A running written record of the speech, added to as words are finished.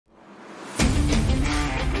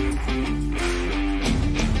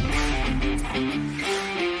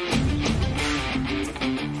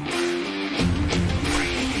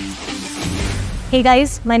Hey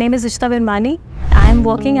guys, my name is Ishita Virmani. I am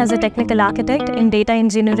working as a technical architect in data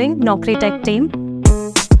engineering Naukri Tech team.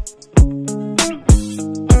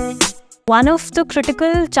 One of the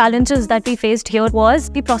critical challenges that we faced here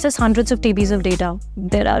was we process hundreds of TBs of data.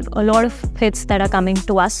 There are a lot of hits that are coming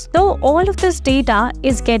to us. So all of this data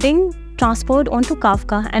is getting transferred onto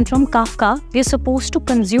Kafka, and from Kafka, we're supposed to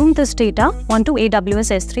consume this data onto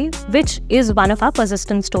AWS S3, which is one of our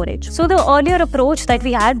persistent storage. So the earlier approach that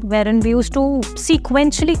we had, wherein we used to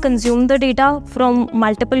sequentially consume the data from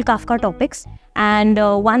multiple Kafka topics, and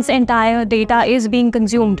once entire data is being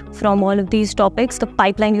consumed from all of these topics, the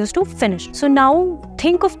pipeline used to finish. So now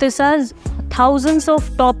think of this as thousands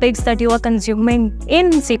of topics that you are consuming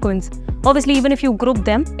in sequence. Obviously, even if you group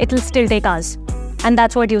them, it will still take hours. And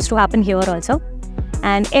that's what used to happen here also.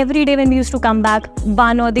 And every day when we used to come back,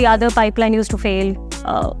 one or the other pipeline used to fail.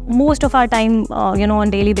 Most of our time,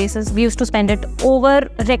 on daily basis, we used to spend it over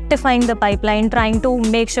rectifying the pipeline, trying to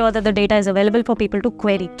make sure that the data is available for people to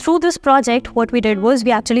query. Through this project, what we did was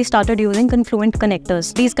we actually started using confluent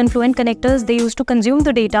connectors. These confluent connectors, they used to consume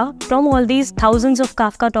the data from all these thousands of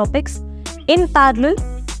Kafka topics. In parallel,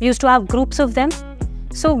 we used to have groups of them.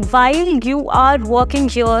 So while you are working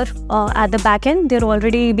here at the backend, they're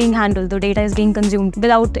already being handled. The data is being consumed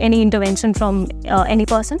without any intervention from any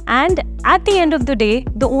person. And at the end of the day,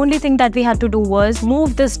 the only thing that we had to do was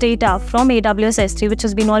move this data from AWS S3, which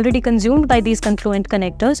has been already consumed by these confluent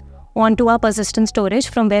connectors, onto our persistent storage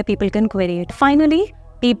from where people can query it. Finally,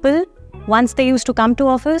 people, once they used to come to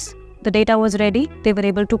office, the data was ready. They were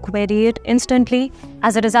able to query it instantly.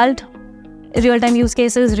 As a result, real-time use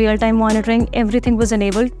cases, real-time monitoring, everything was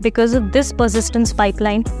enabled because of this persistence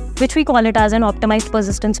pipeline, which we call it as an optimized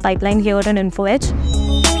persistence pipeline here in InfoEdge.